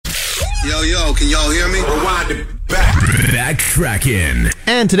Yo, can y'all hear me? Rewind it back. BackTrackin.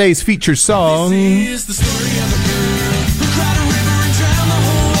 And today's featured song This is the story of a girl who cried a river and drowned the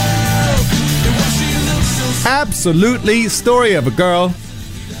whole world. And while she looked so absolutely Story of a Girl,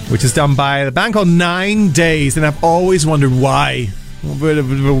 which is done by the band called 9 Days, and I've always wondered why. A bit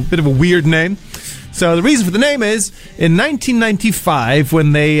of a weird name. So the reason for the name is, in 1995,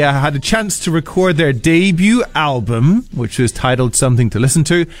 when they had a chance to record their debut album, which was titled Something to Listen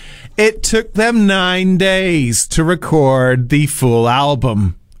To, it took them 9 days to record the full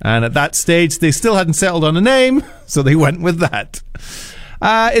album. And at that stage, they still hadn't settled on a name, so they went with that.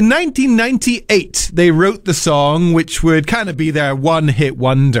 In 1998, they wrote the song, which would kind of be their one-hit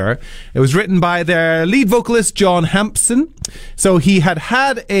wonder. It was written by their lead vocalist, John Hampson. So he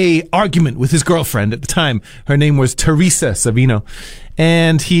had a argument with his girlfriend at the time. Her name was Teresa Savino.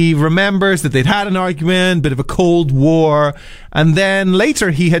 And he remembers that they'd had an argument, bit of a cold war, and then later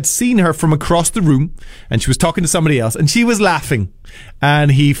he had seen her from across the room, and she was talking to somebody else, and she was laughing.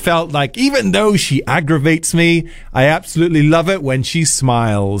 And he felt like, even though she aggravates me, I absolutely love it when she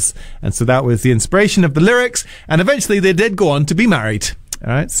smiles. And so that was the inspiration of the lyrics, and eventually they did go on to be married.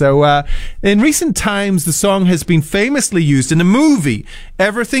 All right, so in recent times, the song has been famously used in a movie.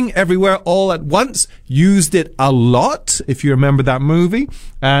 Everything, Everywhere, All at Once used it a lot, if you remember that movie.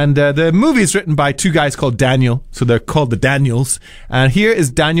 And the movie is written by two guys called Daniel, so they're called the Daniels. And here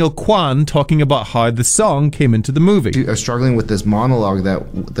is Daniel Kwan talking about how the song came into the movie. Struggling with this monologue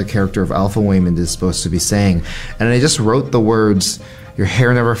that the character of Alpha Wayman is supposed to be saying. And I just wrote the words, your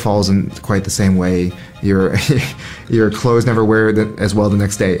hair never falls in quite the same way. Your clothes never wear it as well the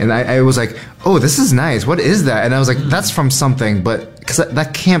next day. And I was like, oh, this is nice. What is that? And I was like, that's from something, but because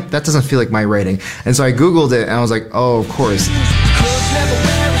that doesn't feel like my writing. And so I Googled it, and I was like, oh, of course. clothes never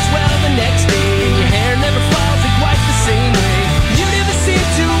wear as well the next day. And your hair never falls in quite the same way. You never seem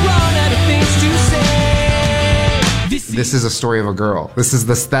to run out of things to say. This is a story of a girl. This is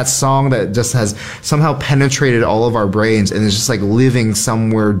that song that just has somehow penetrated all of our brains and is just like living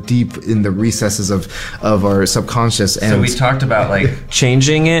somewhere deep in the recesses of our subconscious. And so we talked about like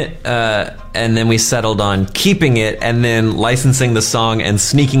changing it, and then we settled on keeping it, and then licensing the song and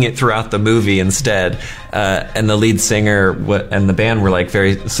sneaking it throughout the movie instead. And the lead singer and the band were like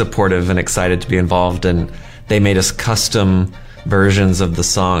very supportive and excited to be involved, and they made us custom versions of the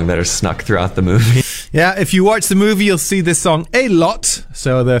song that are snuck throughout the movie. Yeah, if you watch the movie, you'll see this song a lot.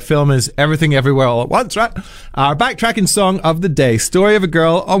 So the film is Everything Everywhere All at Once, right? Our backtracking song of the day, Story of a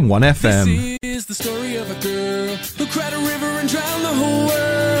Girl on 1FM. This is the story of a girl who cried a river and drowned the whole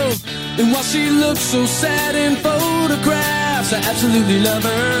world. And while she looks so sad in photographs, I absolutely love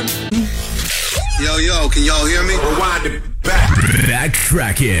her. Yo, can y'all hear me? Rewind it back.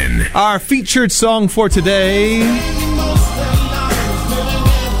 BackTrackin. Our featured song for today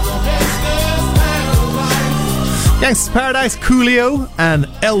Gangstas Paradise, Coolio, and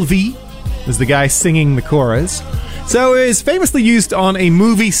LV is the guy singing the chorus. So it is famously used on a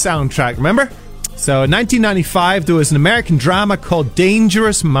movie soundtrack, remember? So in 1995, there was an American drama called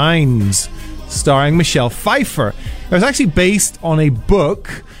Dangerous Minds, starring Michelle Pfeiffer. It was actually based on a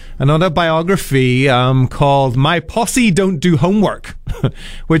book, an autobiography called My Posse Don't Do Homework,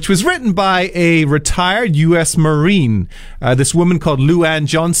 which was written by a retired U.S. Marine, this woman called Lou Ann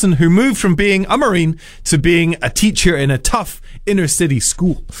Johnson, who moved from being a Marine to being a teacher in a tough inner city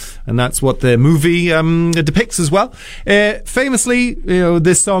school. And that's what the movie depicts as well. Famously,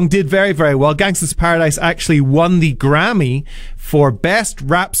 this song did very, very well. Gangstas Paradise actually won the Grammy for Best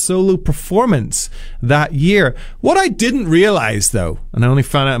Rap Solo Performance that year. What I didn't realize, though, and I only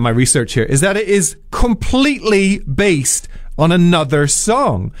found out in my research here, is that it is completely based on another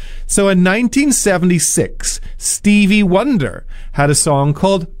song. So in 1976, Stevie Wonder had a song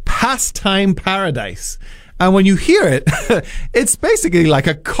called Pastime Paradise. And when you hear it, it's basically like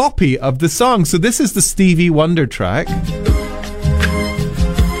a copy of the song. So this is the Stevie Wonder track.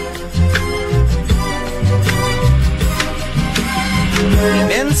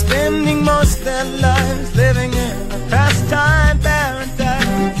 Been spending most of their lives living in a pastime paradise.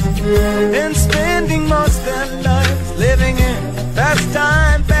 Been spending most of their lives living in a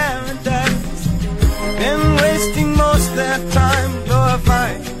pastime paradise. Been wasting most of their time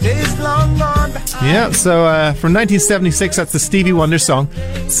glorifying days long gone behind. Yeah, so from 1976, that's the Stevie Wonder song.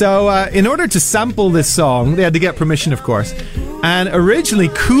 So in order to sample this song, they had to get permission, of course. And originally,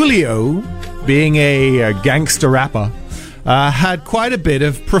 Coolio, being a gangster rapper, had quite a bit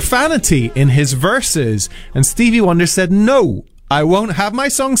of profanity in his verses. And Stevie Wonder said, no, I won't have my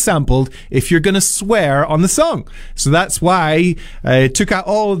song sampled if you're going to swear on the song. So that's why it took out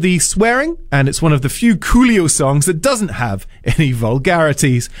all the swearing, and it's one of the few Coolio songs that doesn't have any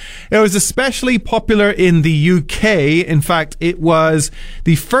vulgarities. It was especially popular in the UK. In fact, it was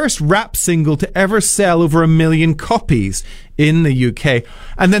the first rap single to ever sell over 1 million copies in the UK.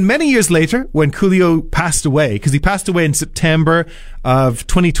 And then many years later, when Coolio passed away, because he passed away in September of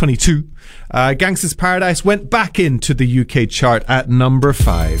 2022, Gangsta's Paradise went back into the UK chart at number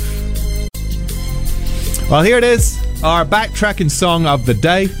 5. Well, here it is, our backtracking song of the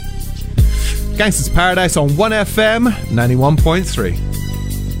day. Gangsta's Paradise on 1FM 91.3.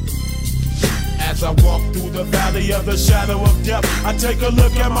 As I walk through the valley of the shadow of death, I take a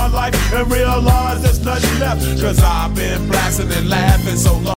look at my life and realize there's nothing left. 'Cause I've been blasting and laughing so long.